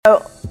So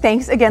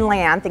thanks again,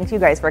 Leanne. Thank you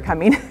guys for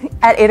coming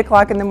at 8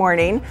 o'clock in the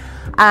morning.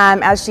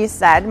 As she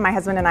said, my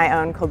husband and I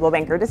own Coldwell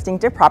Banker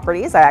Distinctive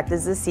Properties. I act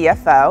as the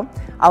CFO.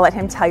 I'll let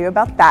him tell you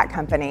about that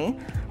company.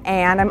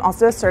 And I'm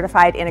also a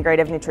certified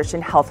integrative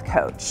nutrition health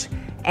coach.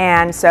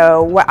 And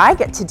so what I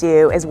get to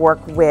do is work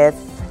with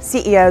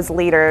CEOs,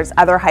 leaders,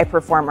 other high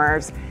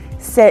performers,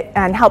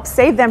 and help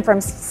save them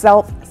from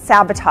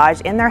self-sabotage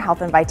in their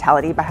health and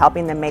vitality by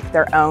helping them make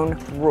their own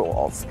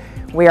rules.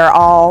 We are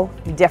all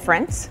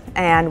different,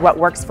 and what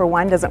works for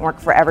one doesn't work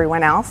for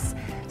everyone else.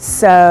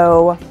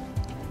 So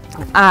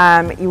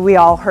we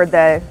all heard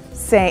the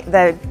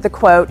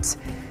quote,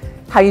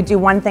 "How you do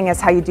one thing is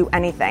how you do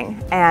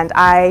anything." And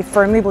I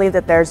firmly believe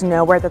that there's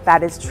nowhere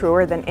that is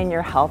truer than in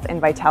your health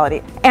and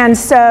vitality. And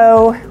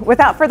so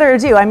without further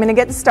ado, I'm going to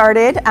get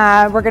started.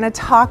 We're going to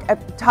talk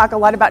a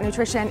lot about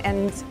nutrition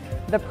and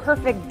the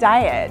perfect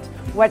diet.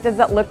 What does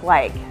it look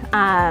like?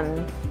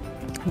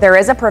 There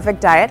is a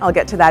perfect diet. I'll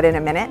get to that in a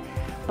minute.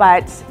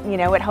 But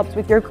it helps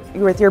with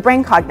your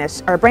brain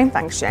cognition or brain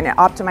function. It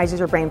optimizes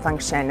your brain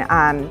function,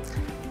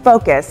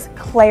 focus,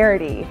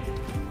 clarity,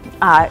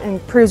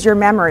 improves your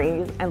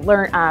memory, and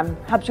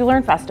helps you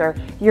learn faster.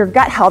 Your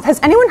gut health. Has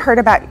anyone heard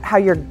about how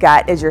your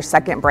gut is your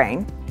second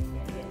brain?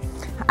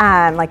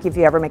 Like if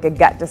you ever make a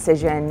gut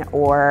decision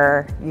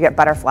or you get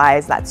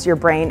butterflies, that's your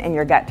brain and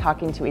your gut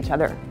talking to each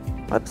other.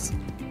 Whoops.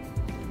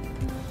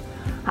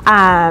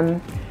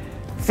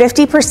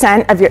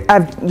 50% of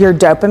your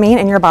dopamine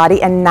in your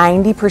body and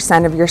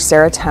 90% of your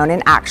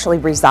serotonin actually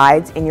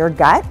resides in your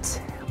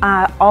gut.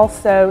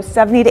 Also,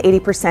 70 to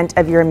 80%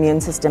 of your immune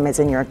system is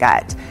in your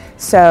gut.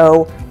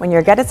 So when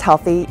your gut is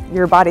healthy,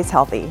 your body's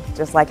healthy.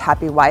 Just like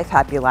happy wife,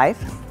 happy life.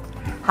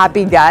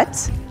 Happy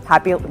gut,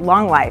 happy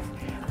long life.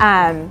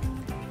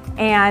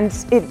 And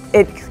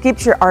it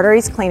keeps your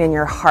arteries clean in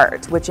your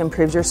heart, which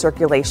improves your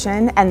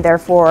circulation, and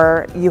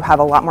therefore you have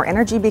a lot more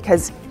energy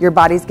because your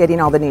body's getting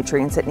all the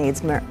nutrients it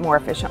needs more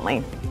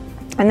efficiently.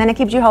 And then it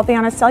keeps you healthy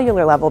on a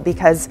cellular level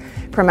because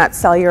it promotes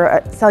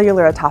cellular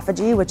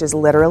autophagy, which is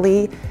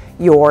literally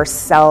your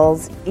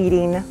cells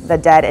eating the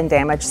dead and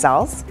damaged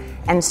cells.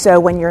 And so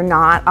when you're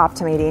not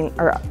optimating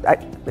or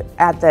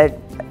at the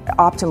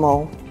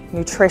optimal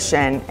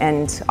nutrition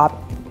and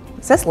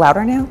is this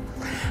louder now?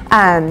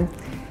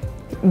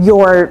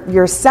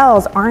 Your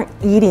cells aren't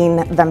eating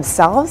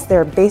themselves.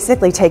 They're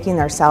basically taking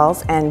their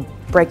cells and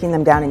breaking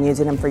them down and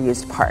using them for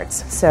used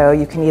parts. So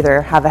you can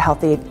either have a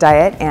healthy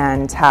diet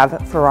and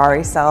have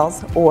Ferrari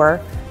cells, or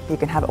you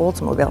can have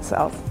Oldsmobile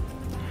cells.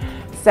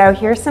 So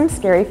here's some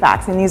scary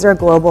facts, and these are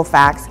global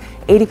facts.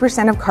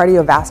 80% of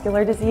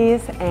cardiovascular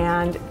disease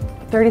and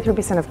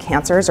 33% of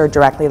cancers are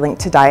directly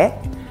linked to diet.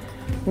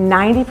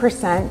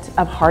 90%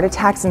 of heart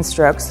attacks and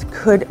strokes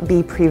could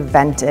be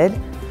prevented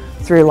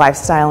through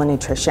lifestyle and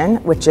nutrition,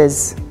 which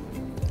is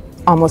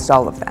almost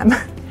all of them.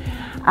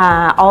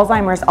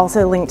 Alzheimer's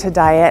also linked to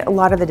diet, a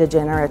lot of the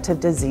degenerative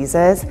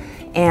diseases.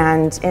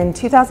 And in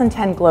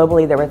 2010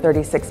 globally, there were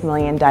 36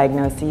 million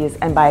diagnoses,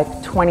 and by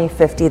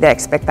 2050, they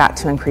expect that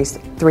to increase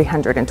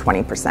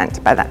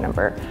 320% by that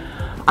number.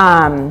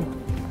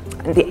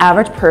 The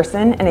average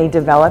person in a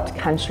developed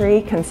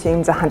country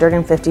consumes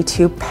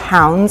 152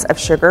 pounds of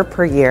sugar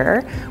per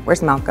year.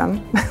 Where's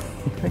Malcolm?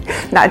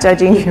 Not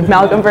judging you,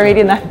 Malcolm, for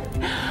reading that.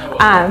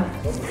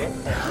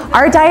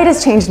 Our diet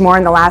has changed more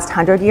in the last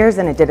 100 years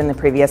than it did in the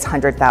previous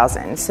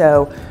 100,000.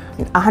 So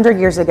 100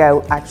 years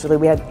ago, actually,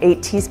 we had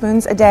 8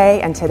 teaspoons a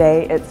day, and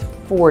today it's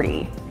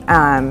 40.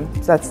 So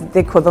that's the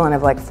equivalent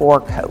of like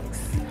 4 Cokes.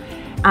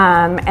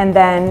 And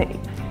then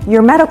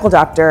your medical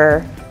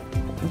doctor,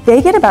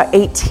 they get about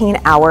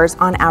 18 hours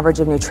on average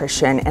of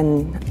nutrition.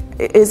 And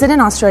is it in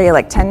Australia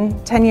like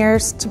 10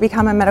 years to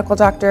become a medical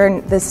doctor?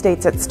 In the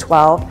States, it's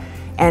 12.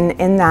 And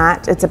in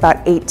that, it's about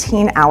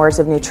 18 hours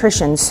of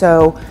nutrition.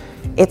 So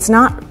it's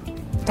not,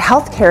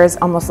 healthcare is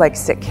almost like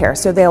sick care.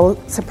 So they'll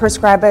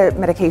prescribe a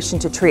medication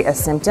to treat a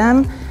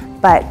symptom,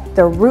 but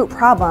the root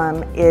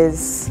problem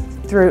is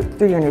through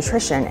your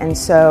nutrition. And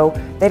so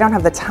they don't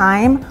have the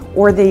time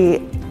or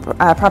the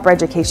proper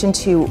education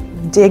to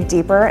dig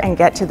deeper and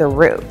get to the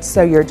root.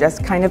 So you're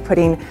just kind of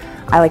putting,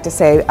 I like to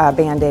say, a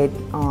Band-Aid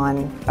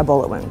on a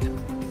bullet wound.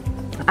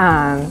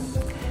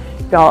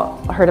 You've all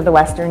heard of the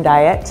Western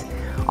diet,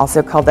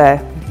 also called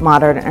the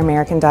modern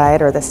American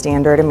diet or the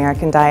standard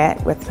American diet,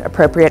 with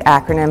appropriate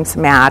acronyms,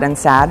 MAD and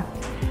SAD.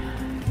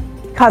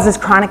 Causes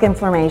chronic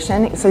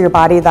inflammation, so your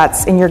body,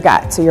 that's in your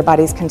gut, so your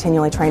body's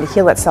continually trying to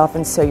heal itself,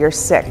 and so you're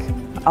sick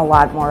a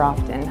lot more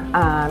often.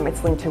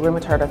 It's linked to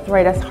rheumatoid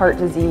arthritis, heart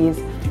disease,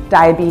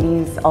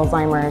 diabetes,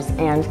 Alzheimer's,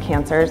 and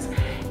cancers.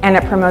 And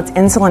it promotes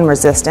insulin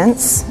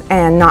resistance,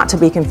 and not to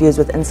be confused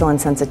with insulin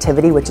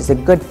sensitivity, which is a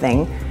good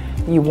thing.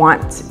 You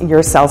want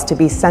your cells to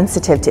be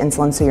sensitive to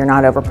insulin so you're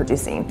not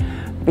overproducing,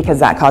 because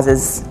that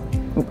causes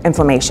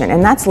inflammation.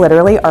 And that's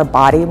literally our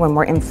body. When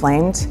we're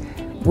inflamed,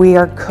 we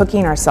are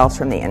cooking ourselves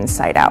from the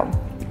inside out.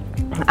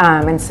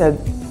 And so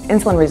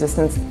insulin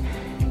resistance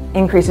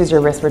increases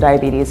your risk for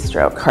diabetes,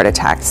 stroke, heart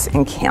attacks,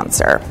 and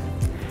cancer.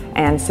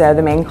 And so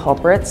the main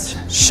culprit's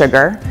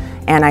sugar.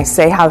 And I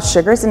say how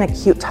sugar is an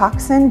acute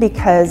toxin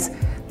because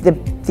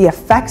the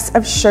effects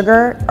of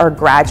sugar are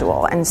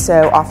gradual, and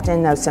so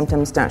often those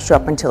symptoms don't show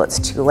up until it's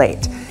too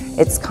late.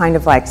 It's kind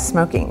of like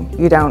smoking.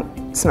 You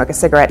don't smoke a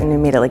cigarette and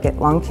immediately get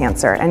lung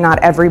cancer, and not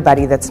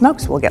everybody that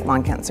smokes will get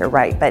lung cancer,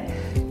 right? But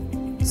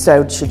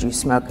so should you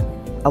smoke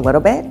a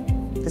little bit?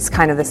 It's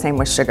kind of the same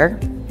with sugar.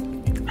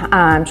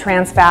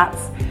 Trans fats,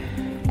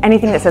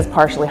 anything that says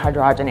partially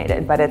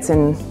hydrogenated, but it's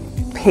in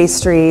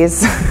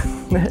pastries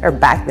or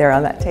back there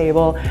on that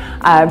table,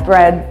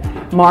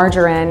 bread,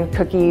 margarine,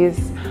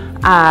 cookies,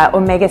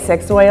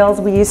 omega-6 oils.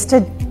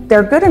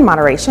 They're good in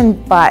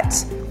moderation,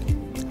 but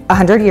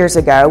 100 years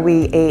ago,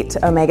 we ate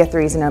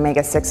omega-3s and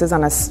omega-6s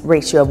on a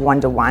ratio of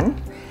 1-to-1.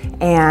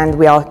 And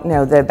we all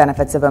know the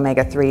benefits of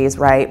omega-3s,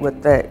 right,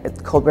 with the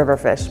cold river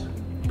fish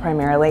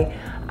primarily.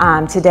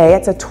 Today,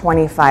 it's a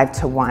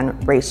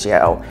 25-to-1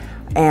 ratio,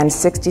 and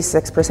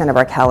 66% of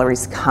our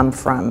calories come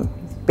from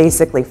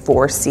basically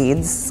 4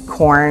 seeds: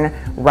 corn,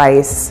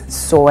 rice,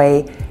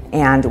 soy,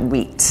 and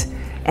wheat.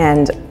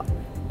 And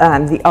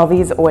all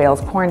these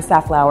oils, corn,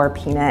 safflower,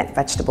 peanut,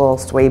 vegetable,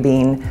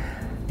 soybean,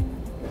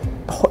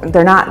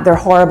 they're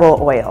horrible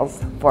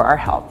oils for our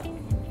health.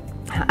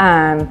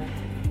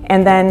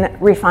 And then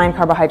refined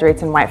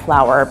carbohydrates and white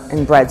flour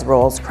in breads,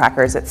 rolls,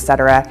 crackers,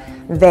 etc.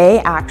 They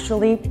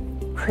actually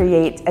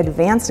create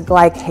advanced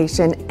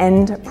glycation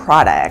end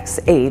products,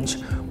 AGE,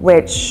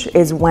 which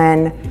is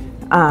when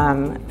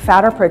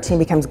fat or protein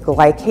becomes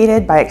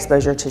glycated by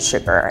exposure to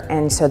sugar.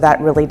 And so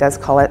that really does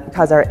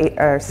cause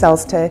our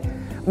cells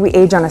we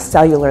age on a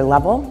cellular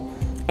level,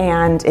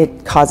 and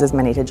it causes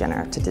many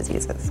degenerative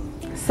diseases.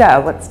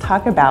 So let's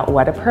talk about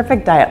what a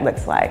perfect diet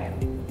looks like.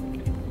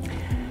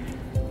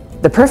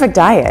 The perfect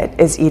diet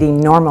is eating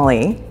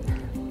normally,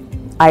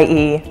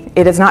 i.e.,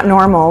 it is not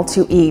normal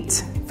to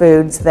eat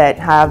foods that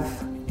have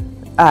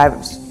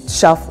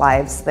shelf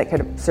lives that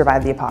could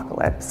survive the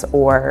apocalypse,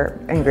 or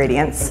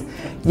ingredients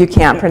you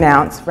can't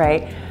pronounce,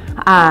 right?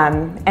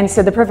 And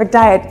so the perfect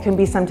diet can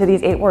be summed to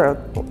these 8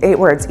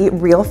 words: eat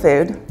real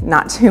food,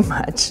 not too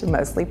much,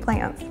 mostly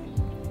plants.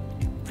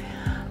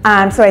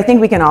 So I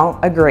think we can all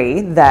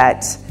agree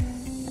that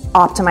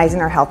optimizing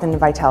our health and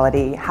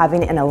vitality,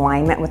 having an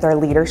alignment with our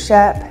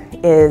leadership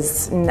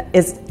is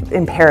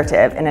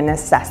imperative and a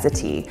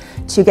necessity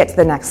to get to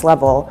the next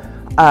level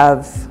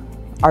of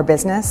our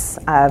business,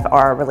 of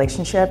our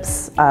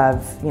relationships,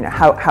 of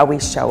how we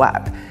show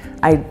up.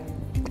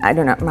 I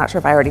don't know, I'm not sure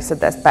if I already said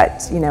this,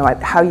 but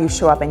how you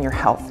show up in your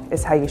health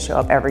is how you show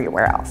up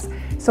everywhere else.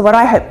 So what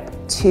I hope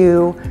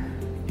to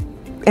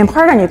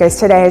impart on you guys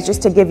today is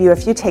just to give you a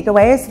few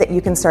takeaways that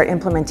you can start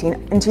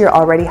implementing into your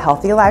already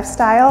healthy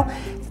lifestyle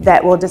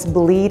that will just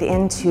bleed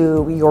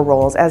into your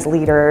roles as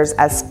leaders,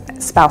 as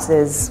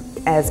spouses,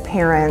 as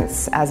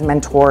parents, as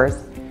mentors.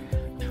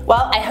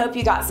 Well, I hope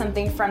you got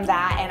something from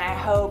that, and I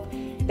hope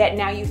that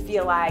now you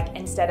feel like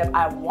instead of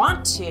I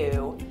want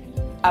to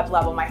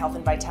up-level my health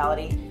and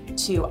vitality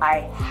to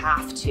I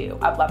have to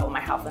up-level my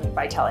health and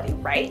vitality,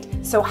 right?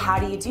 So how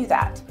do you do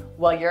that?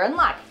 Well, you're in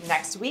luck.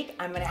 Next week,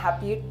 I'm gonna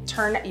help you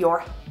turn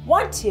your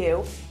want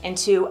to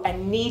into a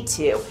need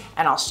to,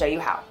 and I'll show you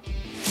how.